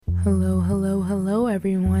Hello,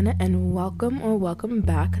 everyone, and welcome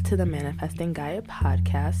back to the Manifesting Gaia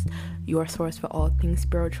podcast, your source for all things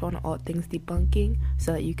spiritual and all things debunking,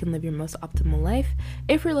 so that you can live your most optimal life.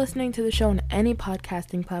 If you're listening to the show on any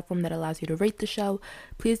podcasting platform that allows you to rate the show,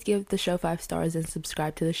 please give the show 5 stars and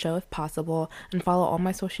subscribe to the show if possible, and follow all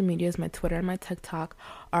my social medias. My Twitter and my TikTok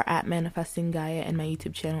are at Manifesting Gaia, and my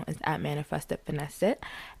YouTube channel is at Manifest It, Finesse It.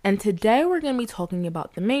 And today we're going to be talking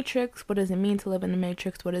about the Matrix. What does it mean to live in the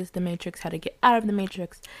Matrix? What is the Matrix? How to get out of the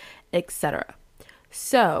Matrix, etc.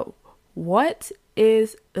 So, what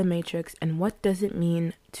is the Matrix and what does it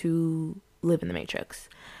mean to live in the Matrix?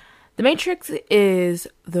 The Matrix is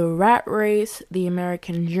the rat race, the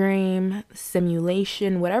American dream,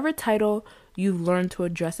 simulation, whatever title you've learned to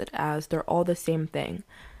address it as, they're all the same thing.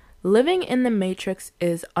 Living in the Matrix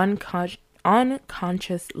is unconscious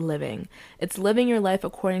living. It's living your life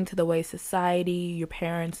according to the way society, your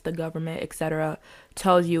parents, the government, etc.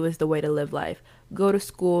 tells you is the way to live life. Go to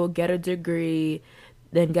school, get a degree,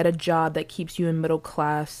 then get a job that keeps you in middle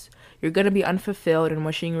class. You're going to be unfulfilled and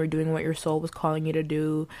wishing you were doing what your soul was calling you to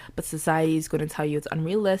do, but society is going to tell you it's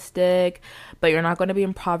unrealistic, but you're not going to be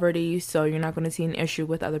in poverty, so you're not going to see an issue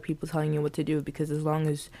with other people telling you what to do, because as long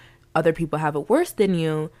as other people have it worse than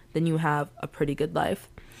you, then you have a pretty good life.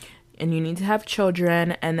 And you need to have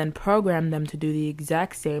children and then program them to do the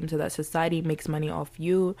exact same so that society makes money off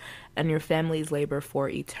you and your family's labor for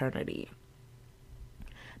eternity.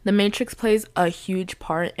 The Matrix plays a huge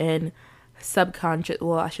part in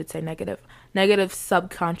negative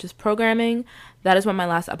subconscious programming. That is what my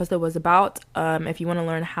last episode was about. If you want to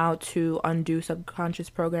learn how to undo subconscious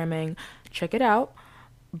programming, check it out.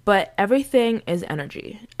 But everything is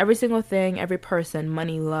energy. Every single thing, every person,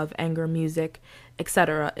 money, love, anger, music,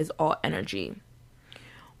 etc. is all energy.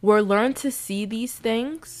 We're learned to see these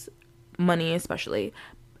things, money especially,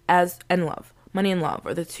 and love. Money and love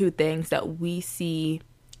are the two things that we see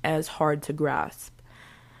as hard to grasp.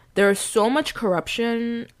 There's so much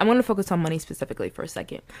corruption. I'm going to focus on money specifically for a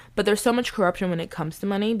second. But there's so much corruption when it comes to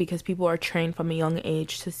money because people are trained from a young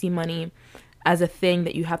age to see money as a thing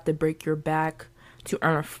that you have to break your back to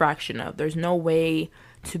earn a fraction of. There's no way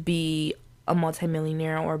to be a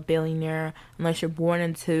multimillionaire or a billionaire unless you're born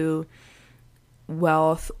into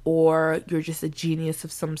wealth or you're just a genius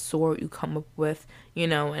of some sort. You come up with,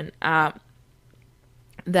 an app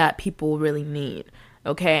that people really need.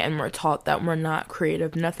 Okay, and we're taught that we're not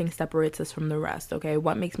creative. Nothing separates us from the rest, okay?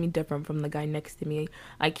 What makes me different from the guy next to me?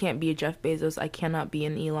 I can't be a Jeff Bezos. I cannot be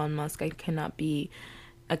an Elon Musk. I cannot be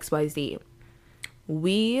XYZ.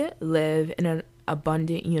 We live in an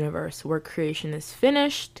abundant universe where creation is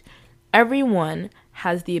finished. Everyone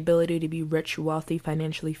has the ability to be rich, wealthy,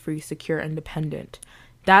 financially free, secure, independent.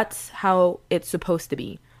 That's how it's supposed to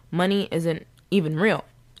be. Money isn't even real.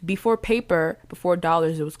 Before paper, before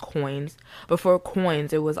dollars, it was coins. Before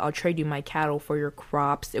coins, it was I'll trade you my cattle for your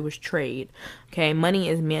crops. It was trade. Okay, money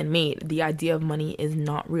is man-made. The idea of money is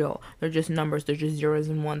not real. They're just numbers. They're just zeros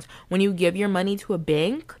and ones. When you give your money to a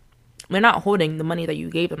bank, they're not holding the money that you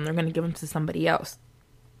gave them. They're going to give them to somebody else.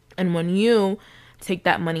 And when you take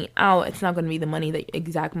that money out, it's not going to be the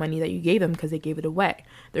exact money that you gave them because they gave it away.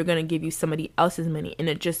 They're going to give you somebody else's money, and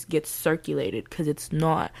it just gets circulated because it's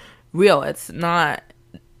not real. It's not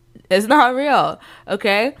real,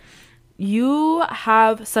 okay? You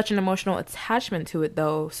have such an emotional attachment to it,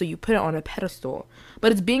 though, so you put it on a pedestal.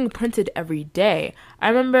 But it's being printed every day. I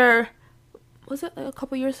remember, was it a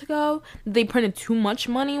couple years ago? They printed too much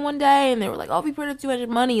money one day, and they were like, oh, we printed too much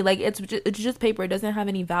money. Like, it's just paper. It doesn't have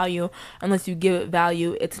any value unless you give it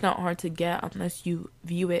value. It's not hard to get unless you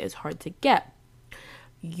view it as hard to get.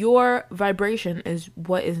 Your vibration is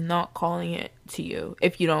what is not calling it to you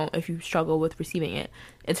if you struggle with receiving it.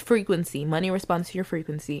 It's frequency. Money responds to your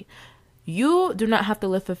frequency. You do not have to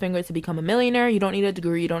lift a finger to become a millionaire. You don't need a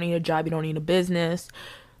degree. You don't need a job. You don't need a business.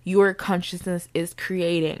 Your consciousness is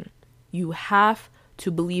creating. You have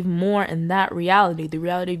to believe more in that reality, the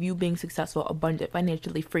reality of you being successful, abundant,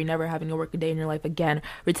 financially free, never having to work a day in your life again,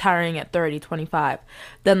 retiring at 30, 25,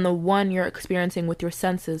 than the one you're experiencing with your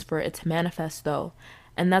senses for it to manifest, though.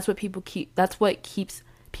 And that's what keeps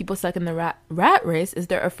people stuck in the rat race, is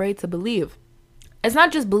they're afraid to believe. It's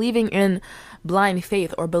not just believing in blind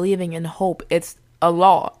faith or believing in hope. It's a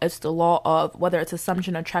law. It's the law of whether it's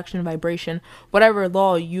assumption, attraction, vibration, whatever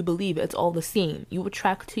law you believe, it's all the same. You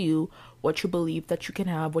attract to you what you believe that you can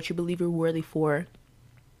have, what you believe you're worthy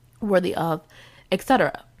of,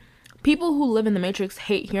 etc. People who live in the Matrix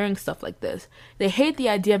hate hearing stuff like this. They hate the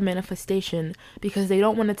idea of manifestation because they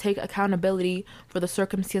don't want to take accountability for the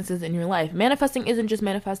circumstances in your life. Manifesting isn't just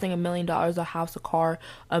manifesting $1 million, a house, a car,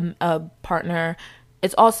 a partner.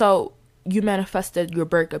 It's also you manifested your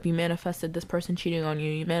breakup, you manifested this person cheating on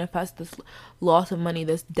you, you manifest this loss of money,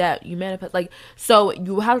 this debt, you manifest, like, so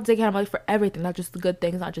you have to take accountability for everything, not just the good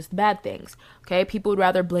things, not just the bad things. Okay, people would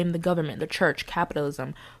rather blame the government, the church,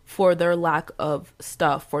 capitalism for their lack of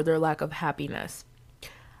stuff, for their lack of happiness.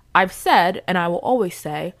 I've said, and I will always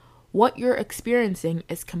say, what you're experiencing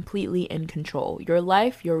is completely in control. Your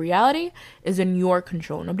life, your reality is in your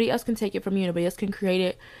control. Nobody else can take it from you. Nobody else can create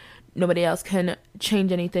it. Nobody else can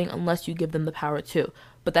change anything unless you give them the power to.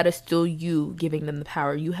 But that is still you giving them the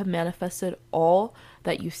power. You have manifested all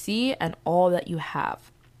that you see and all that you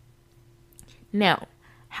have. Now,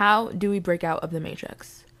 how do we break out of the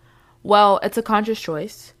matrix? Well, it's a conscious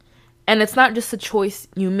choice. And it's not just a choice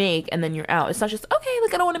you make and then you're out. It's not just, okay,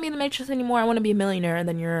 like, I don't want to be in the matrix anymore. I want to be a millionaire. And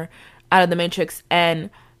then you're out of the matrix and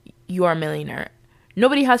you are a millionaire.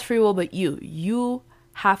 Nobody has free will but you. You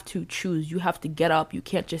have to choose. You have to get up. You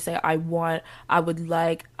can't just say, I want, I would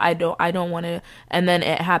like, I don't want to, and then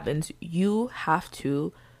it happens. You have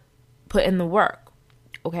to put in the work.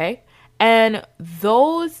 Okay? And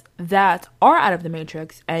those that are out of the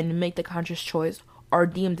matrix and make the conscious choice are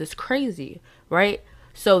deemed as crazy, right?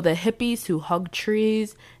 So the hippies who hug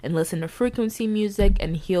trees and listen to frequency music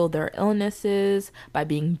and heal their illnesses by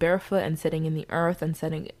being barefoot and sitting in the earth and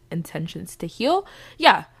setting intentions to heal,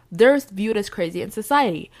 yeah, they're viewed as crazy in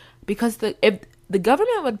society. Because if the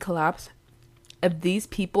government would collapse if these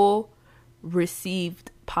people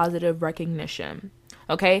received positive recognition,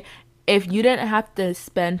 okay? If you didn't have to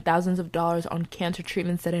spend thousands of dollars on cancer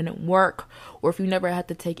treatments that didn't work, or if you never had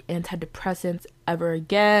to take antidepressants ever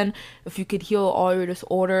again, if you could heal all your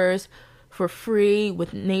disorders for free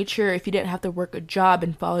with nature, if you didn't have to work a job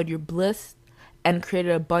and followed your bliss and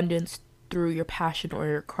created abundance through your passion or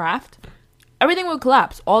your craft, everything would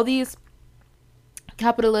collapse. All these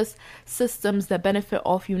capitalist systems that benefit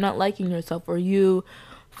off you not liking yourself or you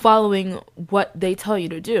following what they tell you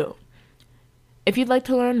to do. If you'd like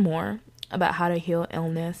to learn more about how to heal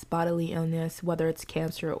illness, bodily illness, whether it's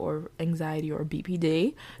cancer or anxiety or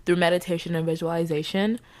BPD, through meditation and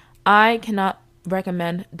visualization, I cannot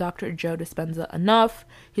recommend Dr. Joe Dispenza enough.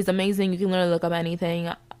 He's amazing. You can literally look up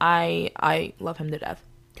anything. I love him to death.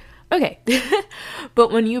 Okay.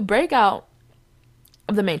 But when you break out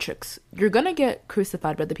of the matrix, you're going to get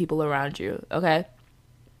crucified by the people around you, okay?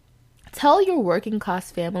 Tell your working class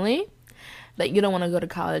family that you don't want to go to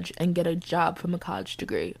college and get a job from a college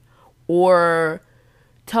degree. Or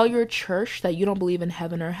tell your church that you don't believe in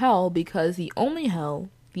heaven or hell, because the only hell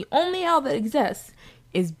that exists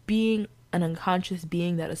is being an unconscious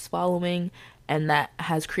being that is following and that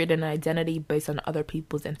has created an identity based on other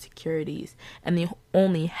people's insecurities. And the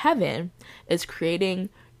only heaven is creating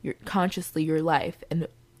consciously your life and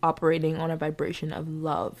operating on a vibration of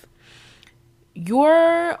love.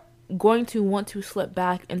 You're going to want to slip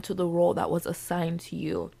back into the role that was assigned to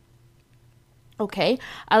you. Okay?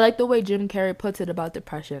 I like the way Jim Carrey puts it about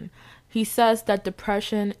depression. He says that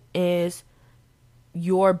depression is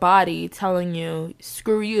your body telling you,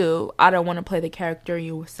 screw you, I don't want to play the character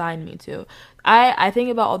you assigned me to. I think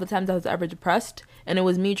about all the times I was ever depressed, and it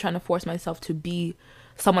was me trying to force myself to be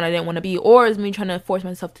someone I didn't want to be, or it was me trying to force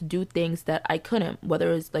myself to do things that I couldn't,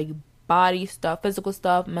 whether it's like body stuff, physical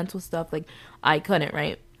stuff, mental stuff, like I couldn't,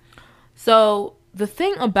 right? So the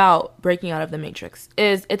thing about breaking out of the matrix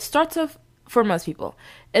is it starts off, for most people,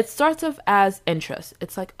 it starts off as interest.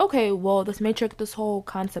 It's like, okay, well, this matrix, this whole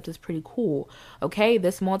concept is pretty cool. Okay,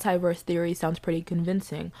 this multiverse theory sounds pretty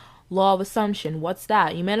convincing. Law of assumption, what's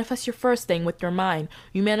that? You manifest your first thing with your mind.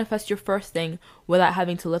 You manifest your first thing without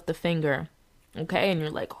having to lift a finger. Okay, and you're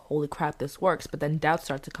like, holy crap, this works. But then doubts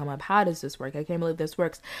start to come up. How does this work? I can't believe this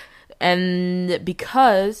works. And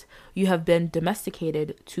because you have been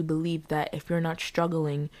domesticated to believe that if you're not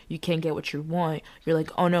struggling, you can't get what you want, you're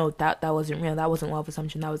like, oh no, that wasn't real. That wasn't law of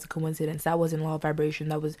assumption. That was a coincidence. That wasn't law of vibration.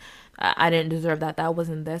 That was, I didn't deserve that. That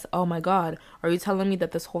wasn't this. Oh my God. Are you telling me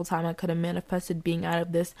that this whole time I could have manifested being out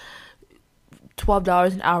of this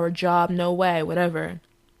 $12 an hour job? No way, whatever.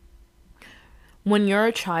 When you're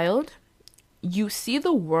a child, you see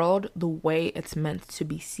the world the way it's meant to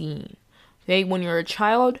be seen. Okay, when you're a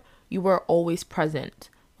child, you are always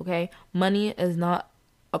present. Okay, money is not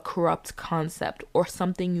a corrupt concept or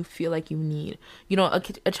something you feel like you need. You know,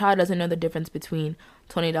 a child doesn't know the difference between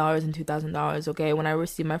 $20 and $2,000. Okay, when I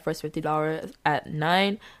received my first $50 at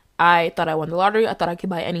 9, I thought I won the lottery. I thought I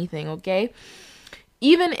could buy anything. Okay,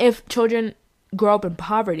 even if children grow up in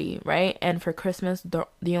poverty, right? And for Christmas,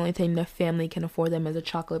 the only thing the family can afford them is a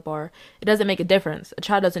chocolate bar. It doesn't make a difference. A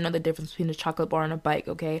child doesn't know the difference between a chocolate bar and a bike,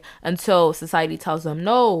 okay? Until society tells them,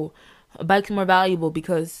 no, a bike's more valuable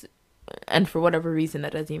because, and for whatever reason,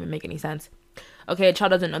 that doesn't even make any sense. Okay, a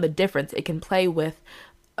child doesn't know the difference. It can play with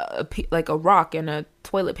like a rock and a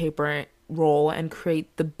toilet paper roll and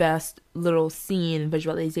create the best little scene,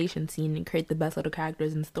 visualization scene, and create the best little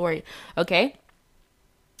characters in the story. Okay?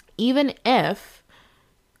 Even if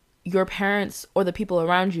your parents or the people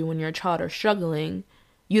around you when you're a child are struggling,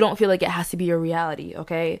 you don't feel like it has to be your reality,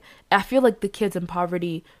 okay? I feel like the kids in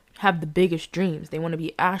poverty have the biggest dreams. They want to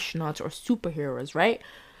be astronauts or superheroes, right?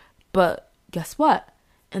 But guess what?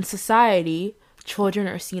 In society, children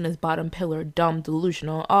are seen as bottom pillar, dumb,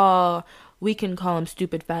 delusional. Oh, we can call them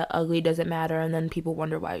stupid, fat, ugly, doesn't matter. And then people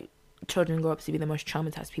wonder why children grow up to be the most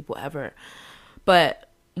traumatized people ever. But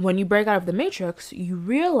when you break out of the matrix, you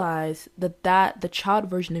realize that the child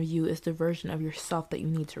version of you is the version of yourself that you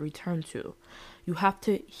need to return to. You have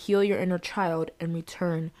to heal your inner child and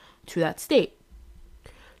return to that state.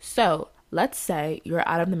 So let's say you're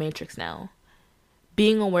out of the matrix now.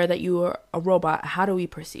 Being aware that you are a robot, how do we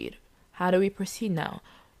proceed? How do we proceed now?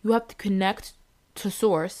 You have to connect to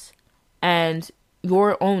source and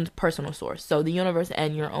your own personal source. So the universe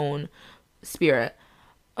and your own spirit.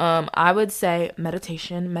 I would say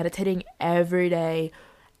meditation, meditating every day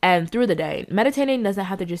and through the day. Meditating doesn't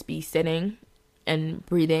have to just be sitting and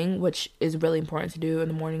breathing, which is really important to do in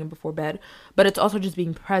the morning and before bed, but it's also just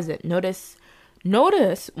being present.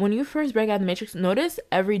 Notice when you first break out of the matrix, notice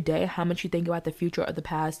every day how much you think about the future or the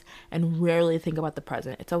past and rarely think about the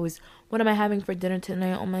present. It's always, what am I having for dinner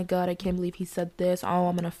tonight? Oh my God, I can't believe he said this. Oh,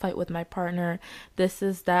 I'm going to fight with my partner. This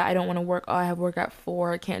is that. I don't want to work. Oh, I have work at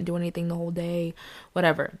 4. I can't do anything the whole day.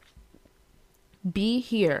 Whatever. Be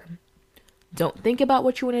here. Don't think about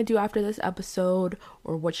what you want to do after this episode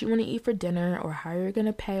or what you want to eat for dinner or how you're going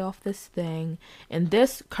to pay off this thing. In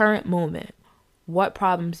this current moment, what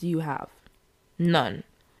problems do you have? None.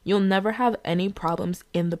 You'll never have any problems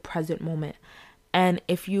in the present moment. And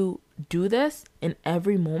if you do this in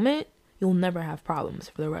every moment, you'll never have problems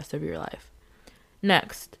for the rest of your life.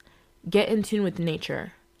 Next, get in tune with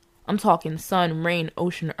nature. I'm talking sun, rain,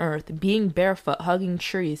 ocean, earth, being barefoot, hugging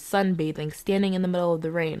trees, sunbathing, standing in the middle of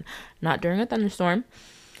the rain, not during a thunderstorm.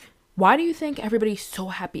 Why do you think everybody's so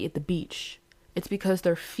happy at the beach? It's because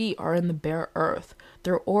their feet are in the bare earth.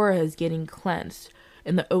 Their aura is getting cleansed.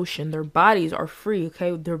 In the ocean, their bodies are free,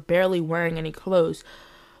 okay? They're barely wearing any clothes.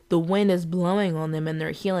 The wind is blowing on them and they're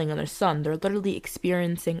healing on their sun. They're literally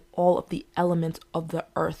experiencing all of the elements of the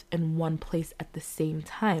earth in one place at the same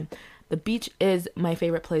time. The beach is my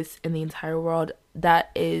favorite place in the entire world. That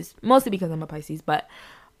is mostly because I'm a Pisces, but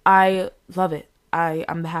I love it.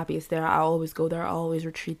 I'm the happiest there. I'll always go there. I'll always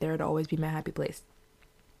retreat there. It'll always be my happy place.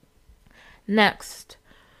 Next,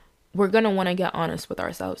 we're going to want to get honest with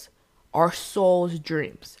ourselves. Our soul's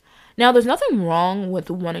dreams. Now, there's nothing wrong with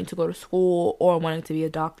wanting to go to school or wanting to be a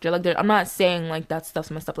doctor. Like, I'm not saying, like, that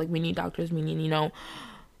stuff's messed up. Like, we need doctors, we need,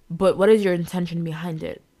 but what is your intention behind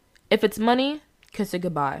it? If it's money, kiss it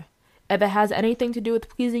goodbye. If it has anything to do with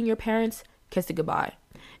pleasing your parents, kiss it goodbye.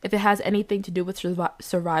 If it has anything to do with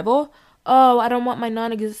survival, oh, I don't want my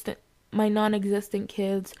non-existent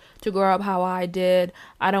kids to grow up how I did.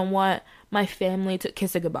 I don't want my family to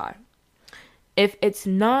kiss it goodbye. If it's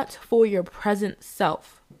not for your present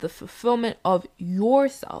self, the fulfillment of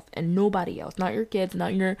yourself and nobody else, not your kids,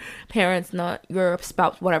 not your parents, not your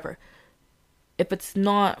spouse, whatever. If it's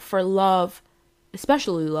not for love,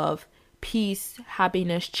 especially love, peace,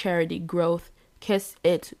 happiness, charity, growth, kiss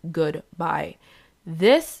it goodbye.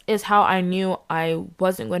 This is how I knew I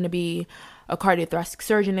wasn't going to be a cardiothoracic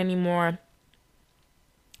surgeon anymore.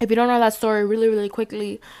 If you don't know that story really, really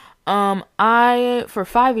quickly, for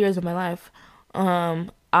 5 years of my life,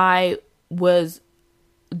 I was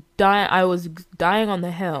dying on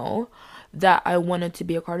the hill that I wanted to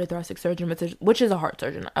be a cardiothoracic surgeon, which is a heart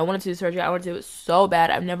surgeon. I wanted to do surgery. I wanted to do it so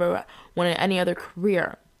bad. I've never wanted any other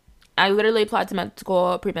career. I literally applied to med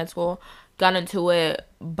school, pre-med school, got into it,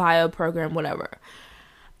 bio program, whatever.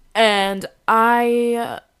 And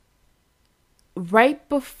a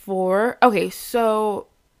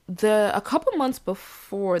couple months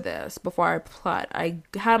before I applied, I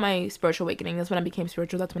had my spiritual awakening. That's when I became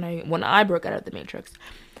spiritual. That's when I broke out of the matrix.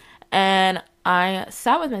 And I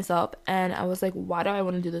sat with myself and I was like, why do I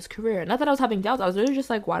want to do this career? Not that I was having doubts. I was really just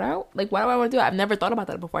like, why do I want to do it? I've never thought about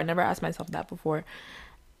that before. I never asked myself that before.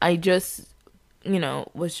 I just,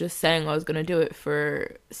 was just saying I was going to do it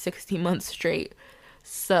for 16 months straight.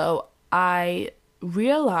 So I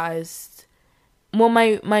realized, well,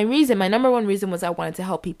 my number one reason was I wanted to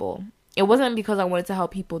help people. It wasn't because I wanted to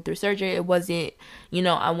help people through surgery. It wasn't,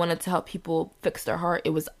 I wanted to help people fix their heart. It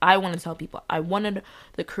was, I wanted to help people. I wanted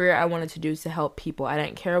the career I wanted to do to help people. I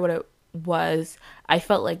didn't care what it was. I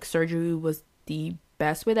felt like surgery was the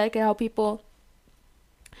best way that I could help people.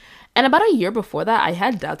 And about a year before that, I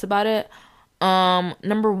had doubts about it.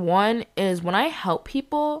 Number one is when I help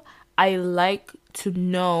people, I like to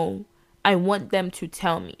know, I want them to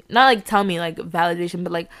tell me. Not like tell me like validation,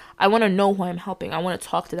 but like I want to know who I'm helping. I want to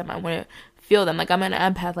talk to them. I want to feel them. Like I'm an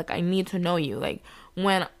empath. Like I need to know you. Like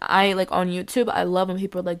when I like on YouTube, I love when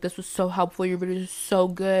people are like, this was so helpful. Your videos are so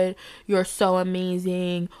good. You're so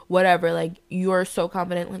amazing. Whatever. Like you're so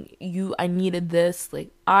confident. Like I needed this.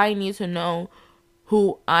 Like I need to know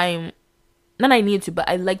who I'm, not I need to, but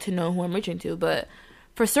I like to know who I'm reaching to. But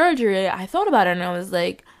for surgery, I thought about it and I was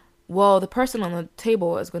like, well, the person on the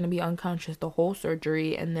table is going to be unconscious the whole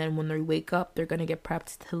surgery, and then when they wake up, they're going to get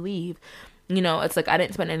prepped to leave. You know, it's like I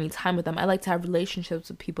didn't spend any time with them. I like to have relationships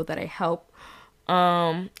with people that I help.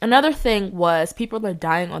 Another thing was people are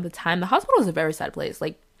dying all the time. The hospital is a very sad place.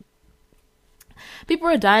 Like, people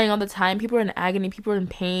are dying all the time. People are in agony. People are in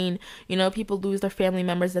pain. You know, people lose their family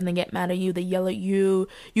members and they get mad at you. They yell at you.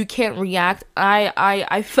 You can't react.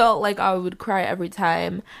 I felt like I would cry every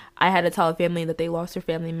time I had to tell a family that they lost their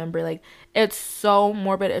family member. Like, it's so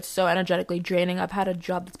morbid. It's so energetically draining. I've had a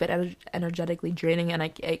job that's been energetically draining, and I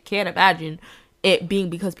can't imagine it being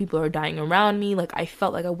because people are dying around me. Like, I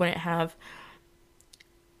felt like I wouldn't have,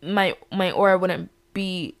 my aura wouldn't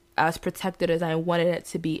be as protected as I wanted it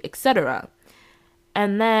to be, etc.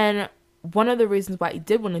 And then one of the reasons why I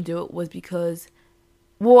did want to do it was because,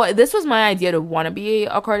 well, this was my idea to want to be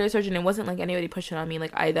a cardio surgeon. It wasn't like anybody pushing on me.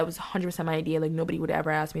 Like, that was 100% my idea. Like, nobody would ever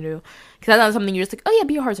ask me to. Because that's not something you're just like, oh yeah,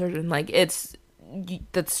 be a heart surgeon. Like,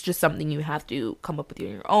 that's just something you have to come up with on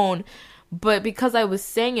your own. But because I was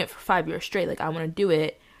saying it for 5 years straight, like, I want to do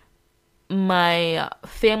it, my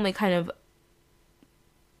family kind of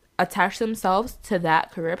attached themselves to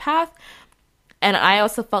that career path. And I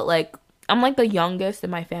also felt like, I'm like the youngest in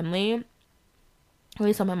my family, at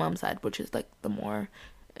least on my mom's side, which is like the more,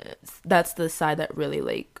 that's the side that really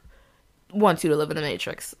like wants you to live in the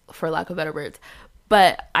matrix, for lack of better words.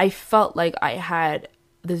 But I felt like I had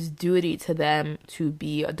this duty to them to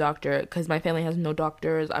be a doctor, because my family has no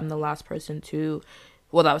doctors. I'm the last person to,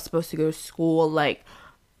 well, that was supposed to go to school. Like,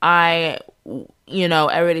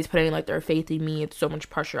 everybody's putting like their faith in me. It's so much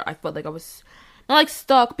pressure. I felt like I was not like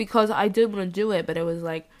stuck, because I did want to do it, but it was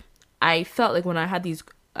like, I felt like when I had these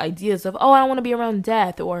ideas of, oh, I don't want to be around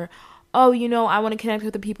death, or, oh, I want to connect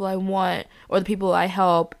with the people I want, or the people I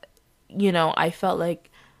help, I felt like,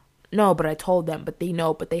 no, but I told them, but they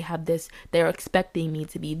know, but they have this, they're expecting me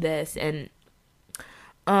to be this. And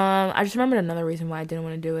I just remembered another reason why I didn't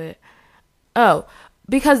want to do it. Oh,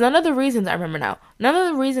 because none of the reasons, I remember now, none of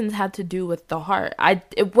the reasons had to do with the heart.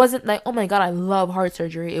 It wasn't like, oh my god, I love heart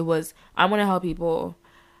surgery. It was, I want to help people.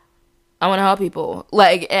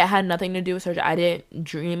 Like, it had nothing to do with surgery. I didn't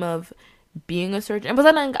dream of being a surgeon. But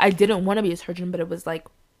then I didn't want to be a surgeon, but it was like,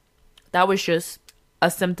 that was just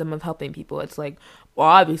a symptom of helping people. It's like, well,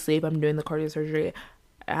 obviously, if I'm doing the cardio surgery,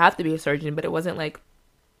 I have to be a surgeon. But it wasn't like,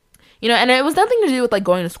 and it was nothing to do with like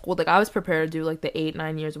going to school. Like, I was prepared to do like the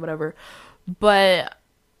 8-9 years or whatever. But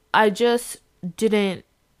I just didn't,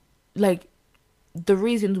 like, the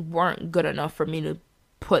reasons weren't good enough for me to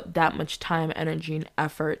put that much time, energy, and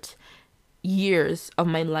effort, years of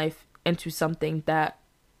my life, into something that,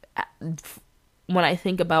 when I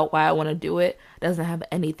think about why I want to do it, doesn't have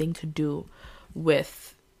anything to do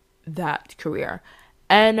with that career.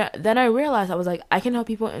 And then I realized, I was like, I can help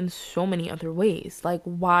people in so many other ways. Like,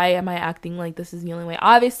 why am I acting like this is the only way?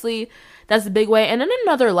 Obviously, that's the big way. And in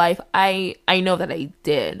another life, I know that I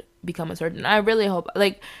did become a surgeon. I really hope,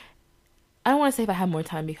 like, I don't want to say if I had more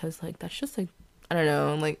time, because, like, that's just, like, I don't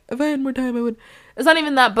know, like, if I had more time, I would, it's not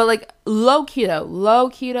even that, but, like, low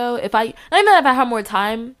keto, if I, not even that if I had more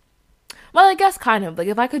time, well, I guess kind of, like,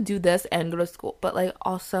 if I could do this and go to school, but, like,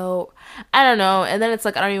 also, I don't know, and then it's,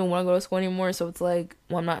 like, I don't even want to go to school anymore, so it's, like,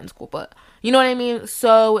 well, I'm not in school, but, you know what I mean?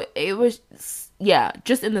 So, it was, yeah,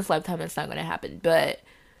 just in this lifetime, it's not going to happen, but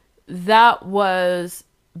that was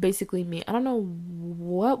basically me. I don't know,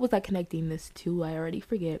 what was I connecting this to? I already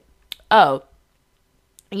forget. Oh,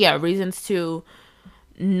 yeah, reasons to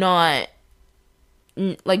not,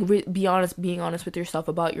 like, being honest with yourself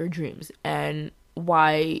about your dreams and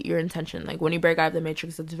why your intention. Like, when you break out of the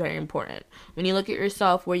matrix, it's very important. When you look at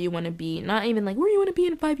yourself, where you want to be, not even like where you want to be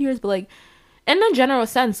in 5 years, but like in a general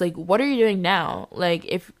sense, like, what are you doing now? Like,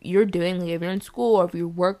 if you're doing, like, if you're in school, or if you're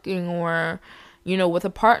working, or with a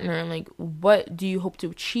partner, like, what do you hope to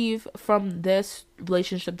achieve from this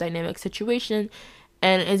relationship dynamic situation?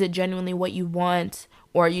 And is it genuinely what you want,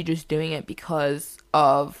 or are you just doing it because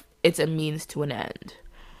of it's a means to an end?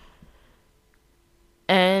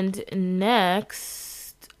 And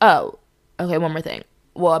next, oh, okay, one more thing.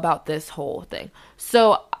 well, about this whole thing.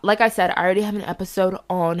 So, like I said, I already have an episode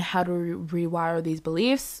on how to rewire these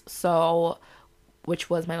beliefs. So, which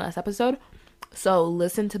was my last episode. So,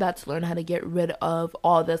 listen to that to learn how to get rid of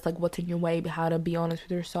all this, like what's in your way, how to be honest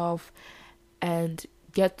with yourself, and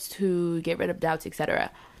get rid of doubts,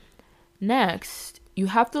 etc. Next, you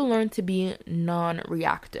have to learn to be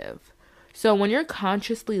non-reactive. So, when you're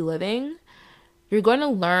consciously living, you're going to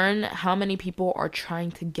learn how many people are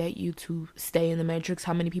trying to get you to stay in the matrix,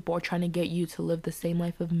 how many people are trying to get you to live the same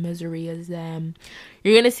life of misery as them.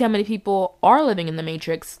 You're going to see how many people are living in the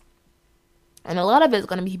matrix. And a lot of it is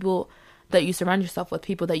going to be people that you surround yourself with,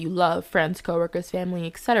 people that you love, friends, coworkers, family,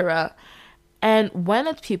 etc. And when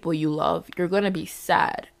it's people you love, you're going to be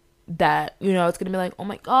sad that, it's going to be like, oh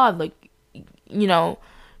my God, like,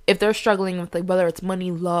 if they're struggling with, like, whether it's money,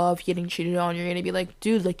 love, getting cheated on, you're gonna be like,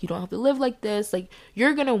 dude, like, you don't have to live like this. Like,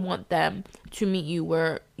 you're gonna want them to meet you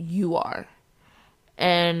where you are.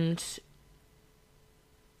 And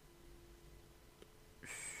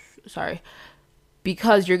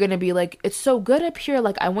because you're gonna be like, it's so good up here,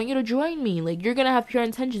 like, I want you to join me. Like, you're gonna have pure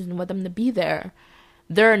intentions and want them to be there.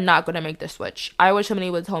 They're not gonna make the switch. I wish somebody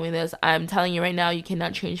would tell me this. I'm telling you right now, you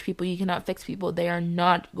cannot change people, you cannot fix people. They are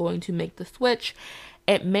not going to make the switch.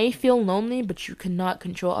 It may feel lonely, but you cannot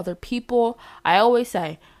control other people. I always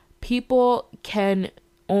say, people can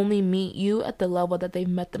only meet you at the level that they've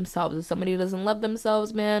met themselves. If somebody doesn't love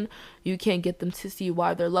themselves, man, you can't get them to see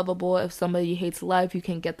why they're lovable. If somebody hates life, you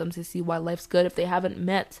can't get them to see why life's good. If they haven't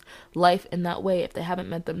met life in that way, if they haven't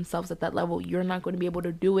met themselves at that level, you're not going to be able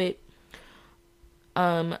to do it.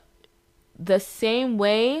 The same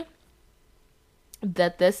way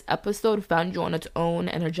that this episode found you on its own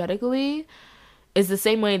energetically is the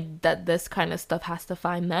same way that this kind of stuff has to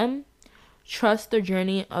find them. Trust the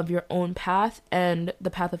journey of your own path and the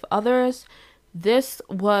path of others. This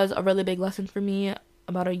was a really big lesson for me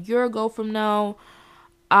about a year ago from now.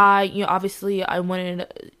 Obviously I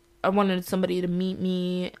wanted somebody to meet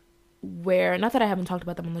me where, not that I haven't talked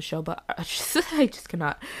about them on the show, but I just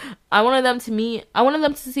cannot. I wanted them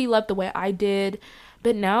to see life the way I did.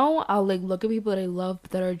 But now I'll, like, look at people that I love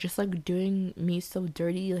that are just, like, doing me so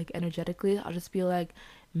dirty, like, energetically. I'll just be like,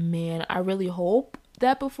 man, I really hope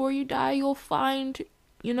that before you die you'll find,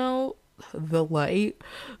 the light.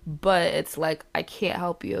 But it's like, I can't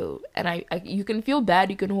help you. And you can feel bad.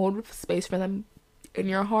 You can hold space for them in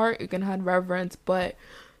your heart. You can have reverence, but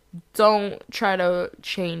don't try to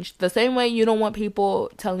change. The same way you don't want people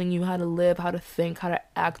telling you how to live, how to think, how to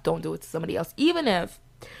act, don't do it to somebody else. Even if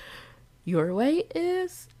your way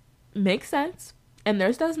makes sense and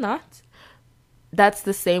theirs does not. That's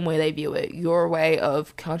the same way they view it. Your way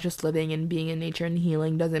of conscious living and being in nature and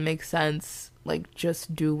healing doesn't make sense. Like,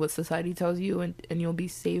 just do what society tells you and you'll be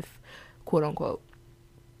safe, quote unquote.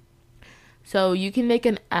 So you can make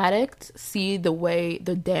an addict see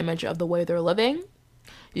the damage of the way they're living.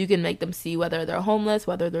 You can make them see whether they're homeless,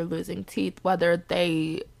 whether they're losing teeth, whether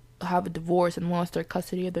they have a divorce and lost their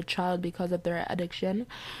custody of their child because of their addiction.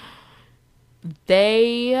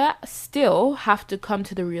 They still have to come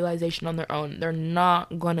to the realization on their own. They're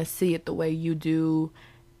not gonna see it the way you do.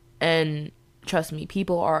 And trust me,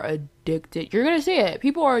 people are addicted. You're gonna see it.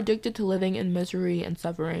 People are addicted to living in misery and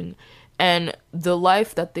suffering. And the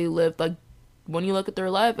life that they live, like, when you look at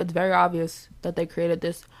their life, it's very obvious that they created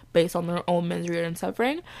this based on their own misery and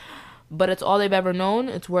suffering. But it's all they've ever known.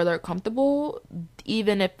 It's where they're comfortable.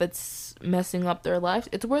 Even if it's messing up their life,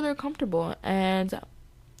 it's where they're comfortable. And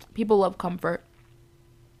people love comfort.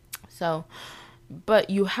 So, but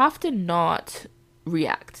you have to not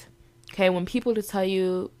react. Okay, when people just tell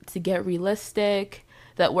you to get realistic,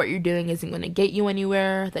 that what you're doing isn't going to get you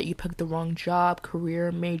anywhere, that you picked the wrong job,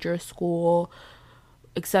 career, major, school,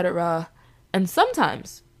 etc. And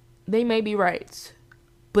sometimes they may be right,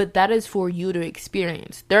 but that is for you to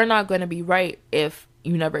experience. They're not going to be right if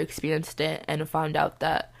you never experienced it and found out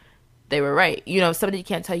that they were right. Somebody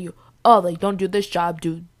can't tell you, oh, like, don't do this job,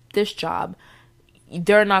 do this job.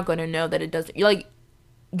 They're not going to know that it doesn't.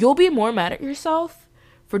 You'll be more mad at yourself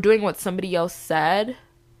for doing what somebody else said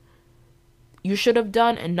you should have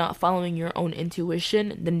done and not following your own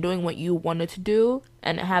intuition than doing what you wanted to do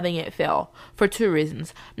and having it fail, for two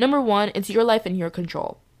reasons. Number one, it's your life and your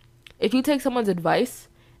control. If you take someone's advice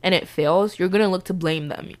and it fails, you're going to look to blame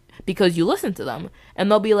them because you listened to them.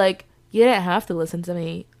 And they'll be like, you didn't have to listen to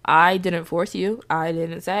me. I didn't force you. I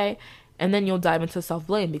didn't say. And then you'll dive into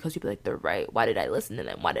self-blame because you'll be like, they're right. Why did I listen to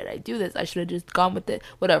them? Why did I do this? I should have just gone with it.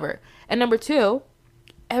 Whatever. And number two,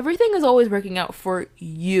 everything is always working out for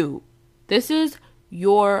you. This is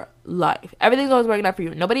your life. Everything's always working out for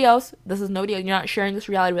you. Nobody else. This is nobody else. You're not sharing this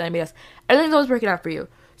reality with anybody else. Everything's always working out for you.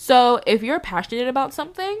 So if you're passionate about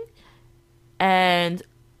something and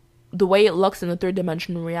the way it looks in the third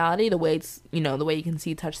dimensional reality, the way it's, the way you can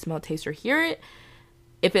see, touch, smell, taste, or hear it,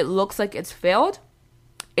 if it looks like it's failed,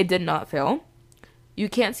 it did not fail. You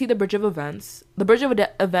can't see the bridge of events. The bridge of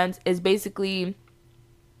events is basically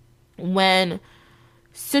when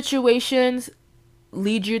situations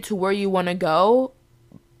lead you to where you want to go,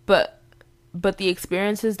 but the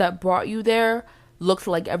experiences that brought you there looked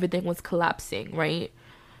like everything was collapsing, right?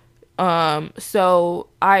 So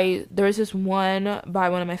there's this one by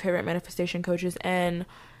one of my favorite manifestation coaches, and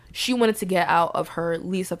she wanted to get out of her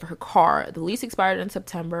lease of her car. The lease expired in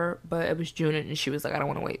September, but it was June, and she was like, I don't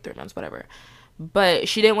want to wait 3 months, whatever. But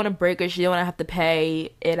she didn't want to break it. She didn't want to have to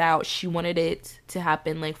pay it out. She wanted it to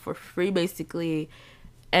happen like for free, basically,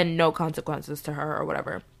 and no consequences to her or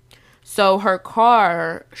whatever. So her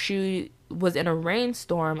car, she was in a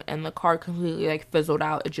rainstorm, and the car completely like fizzled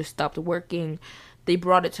out. It just stopped working. They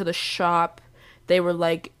brought it to the shop. They were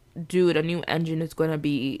like, dude, a new engine is going to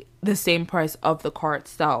be the same price of the car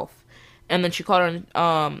itself. And then she called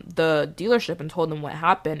on the dealership and told them what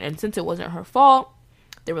happened. And since it wasn't her fault,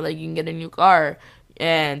 they were like, you can get a new car.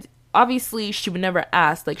 And obviously she would never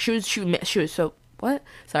ask. Like, she was so, what?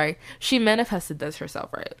 Sorry. She manifested this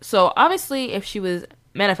herself, right? So obviously if she was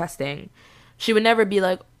manifesting, she would never be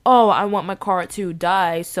like, oh, I want my car to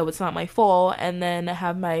die, so it's not my fault, and then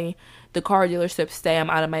have the car dealership say I'm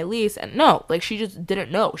out of my lease. And no, like, she just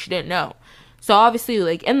didn't know. She didn't know. So obviously,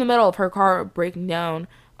 like, in the middle of her car breaking down,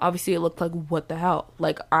 obviously it looked like, what the hell?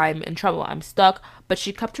 Like, I'm in trouble. I'm stuck. But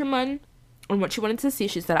she kept her mind on what she wanted to see.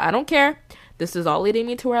 She said, I don't care. This is all leading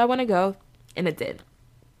me to where I want to go. And it did.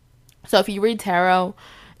 So if you read tarot,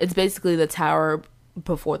 it's basically the tower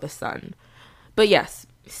before the sun. But yes,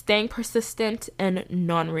 staying persistent and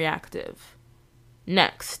non-reactive.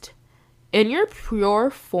 Next, in your pure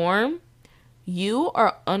form, you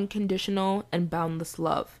are unconditional and boundless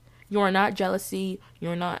love. You are not jealousy,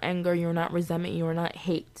 you're not anger, you're not resentment, you're not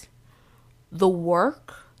hate. The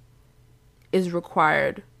work is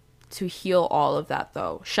required to heal all of that,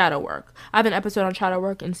 though. Shadow work. I have an episode on shadow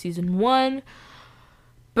work in season 1.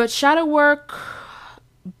 But shadow work,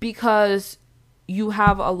 because you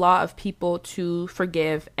have a lot of people to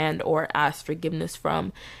forgive and or ask forgiveness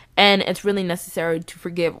from, and it's really necessary to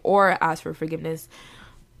forgive or ask for forgiveness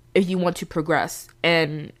if you want to progress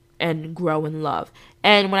and grow in love.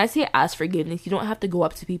 And when I say ask forgiveness, you don't have to go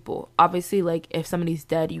up to people. Obviously, like, if somebody's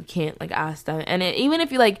dead, you can't like ask them. And even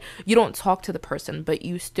if you don't talk to the person, but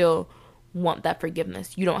you still want that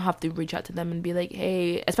forgiveness, you don't have to reach out to them and be like,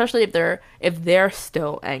 hey, especially if they're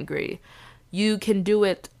still angry. You can do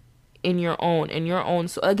it in your own.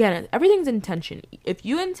 So again, everything's intention. If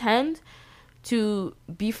you intend to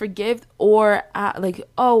be forgive or like,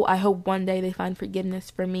 oh, I hope one day they find forgiveness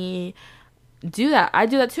for me, do that. I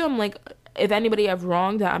do that too. I'm like, if anybody I've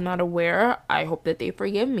wronged that I'm not aware, I hope that they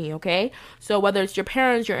forgive me, okay? So whether it's your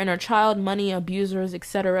parents, your inner child, money, abusers,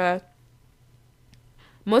 etc.,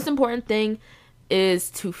 most important thing is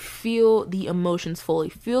to feel the emotions fully.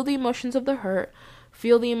 Feel the emotions of the hurt,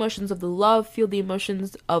 feel the emotions of the love, feel the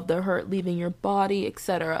emotions of the hurt leaving your body,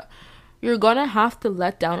 etc. You're gonna have to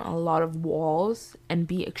let down a lot of walls and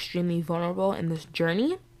be extremely vulnerable in this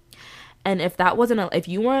journey. And if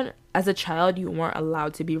you weren't, as a child, you weren't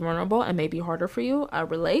allowed to be vulnerable, and maybe harder for you, I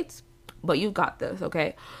relate, but you got this,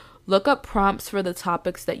 okay? Look up prompts for the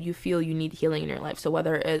topics that you feel you need healing in your life. So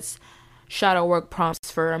whether it's shadow work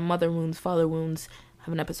prompts for mother wounds, father wounds, I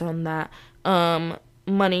have an episode on that,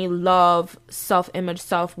 money, love, self-image,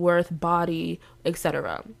 self-worth, body,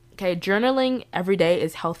 etc. Okay, journaling every day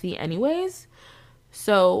is healthy anyways.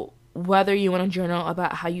 So whether you want to journal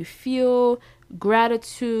about how you feel,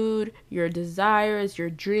 gratitude, your desires, your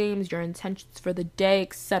dreams, your intentions for the day,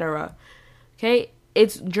 etc. Okay,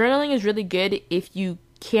 journaling is really good if you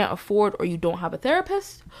can't afford or you don't have a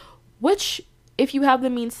therapist, which if you have the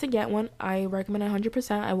means to get one, I recommend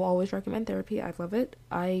 100%. I will always recommend therapy. I love it.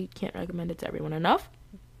 I can't recommend it to everyone enough.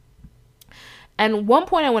 And one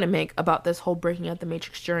point I want to make about this whole breaking out the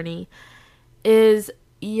matrix journey is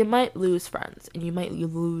you might lose friends, and you might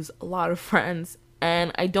lose a lot of friends.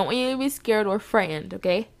 And I don't want you to be scared or frightened,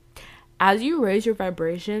 okay? As you raise your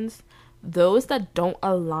vibrations, those that don't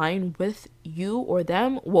align with you or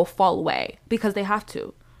them will fall away because they have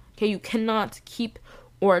to. Okay, you cannot keep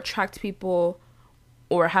or attract people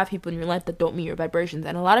or have people in your life that don't meet your vibrations.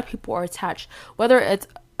 And a lot of people are attached, whether it's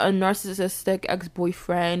a narcissistic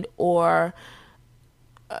ex-boyfriend or,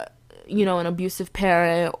 an abusive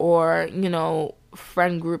parent or,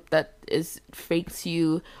 friend group that is fake to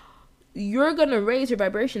you. you're going to raise your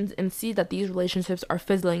vibrations and see that these relationships are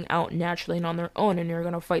fizzling out naturally and on their own, and you're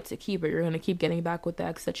going to fight to keep it. You're going to keep getting back with the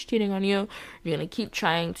ex that's cheating on you. You're going to keep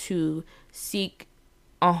trying to seek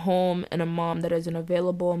a home and a mom that isn't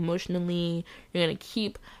available emotionally. You're going to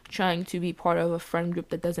keep trying to be part of a friend group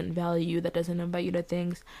that doesn't value you, that doesn't invite you to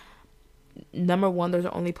things. Number one, those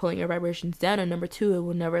are only pulling your vibrations down, and number two, it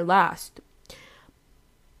will never last.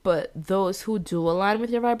 But those who do align with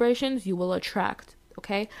your vibrations, you will attract.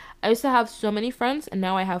 Okay, I used to have so many friends, and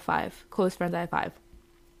now I have 5 close friends. I have 5,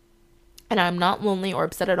 and I'm not lonely or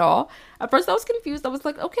upset at all. At first, I was confused. I was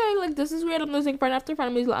like, okay, like this is weird. I'm losing friend after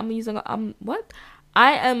friend. What?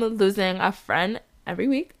 I am losing a friend every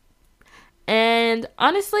week, and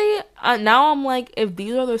honestly, now I'm like, if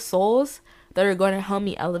these are the souls that are going to help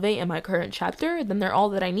me elevate in my current chapter, then they're all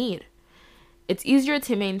that I need. It's easier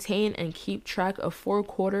to maintain and keep track of 4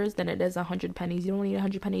 quarters than it is 100 pennies. You don't need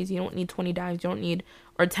 100 pennies. You don't need 20 dimes. You don't need,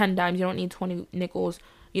 or 10 dimes. You don't need 20 nickels.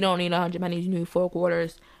 You don't need 100 pennies. You need 4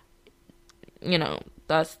 quarters. You know,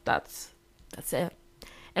 that's it.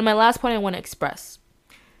 And my last point I want to express.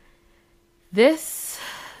 This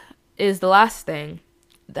is the last thing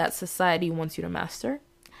that society wants you to master.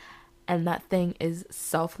 And that thing is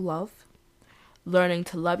self-love. Learning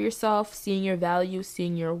to love yourself, seeing your value,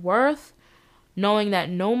 seeing your worth, knowing that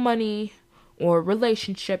no money or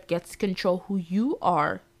relationship gets to control who you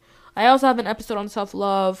are. I also have an episode on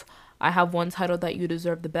self-love. I have one titled that You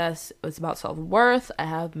Deserve the Best. It's about self-worth. I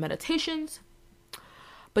have meditations.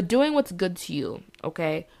 But doing what's good to you,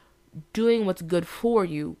 okay? Doing what's good for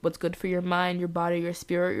you, what's good for your mind, your body, your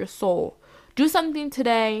spirit, your soul. Do something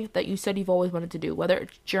today that you said you've always wanted to do, whether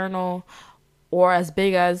it's journal or as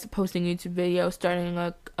big as posting YouTube videos, starting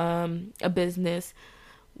a business,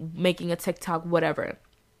 making a TikTok, whatever.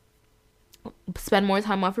 Spend more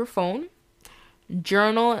time off your phone.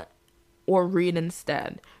 Journal or read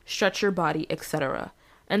instead. Stretch your body, etc.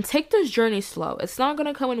 And take this journey slow. It's not going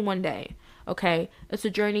to come in one day, okay? It's a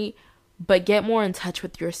journey, but get more in touch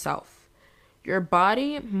with yourself. Your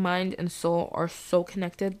body, mind, and soul are so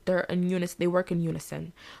connected. They're in unison. They work in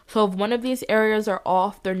unison. So if one of these areas are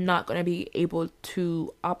off, they're not going to be able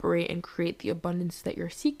to operate and create the abundance that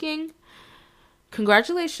you're seeking.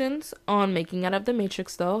 Congratulations on making out of the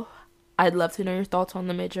Matrix, though. I'd love to know your thoughts on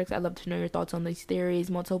the Matrix. I'd love to know your thoughts on these theories,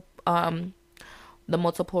 the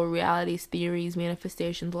multiple realities theories,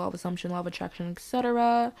 manifestations, law of assumption, law of attraction,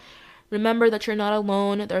 etc. Remember that you're not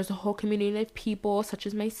alone. There's a whole community of people, such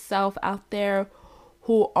as myself, out there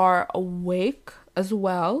who are awake as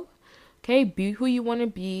well. Okay, be who you want to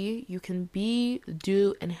be. You can be,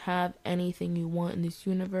 do, and have anything you want in this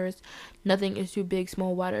universe. Nothing is too big,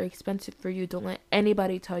 small, wide, or expensive for you. Don't let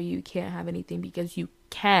anybody tell you you can't have anything, because you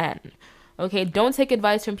can. Okay, don't take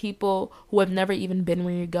advice from people who have never even been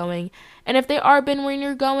where you're going. And if they are been where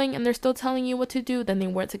you're going and they're still telling you what to do, then they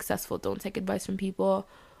weren't successful. Don't take advice from people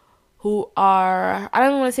who are, I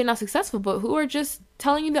don't want to say not successful, but who are just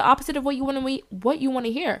telling you the opposite of what you want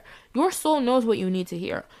to hear. Your soul knows what you need to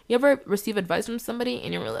hear. You ever receive advice from somebody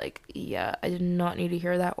and you're like, yeah, I did not need to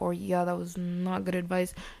hear that, or yeah, that was not good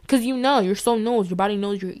advice? Because you know, your soul knows, your body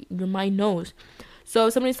knows, your mind knows. So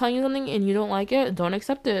if somebody's telling you something and you don't like it, don't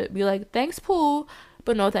accept it. Be like, thanks, Pooh,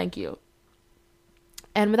 but no thank you.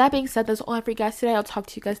 And with that being said, that's all I have for you guys today. I'll talk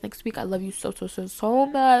to you guys next week. I love you so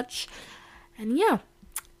much. And yeah.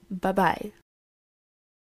 Bye-bye.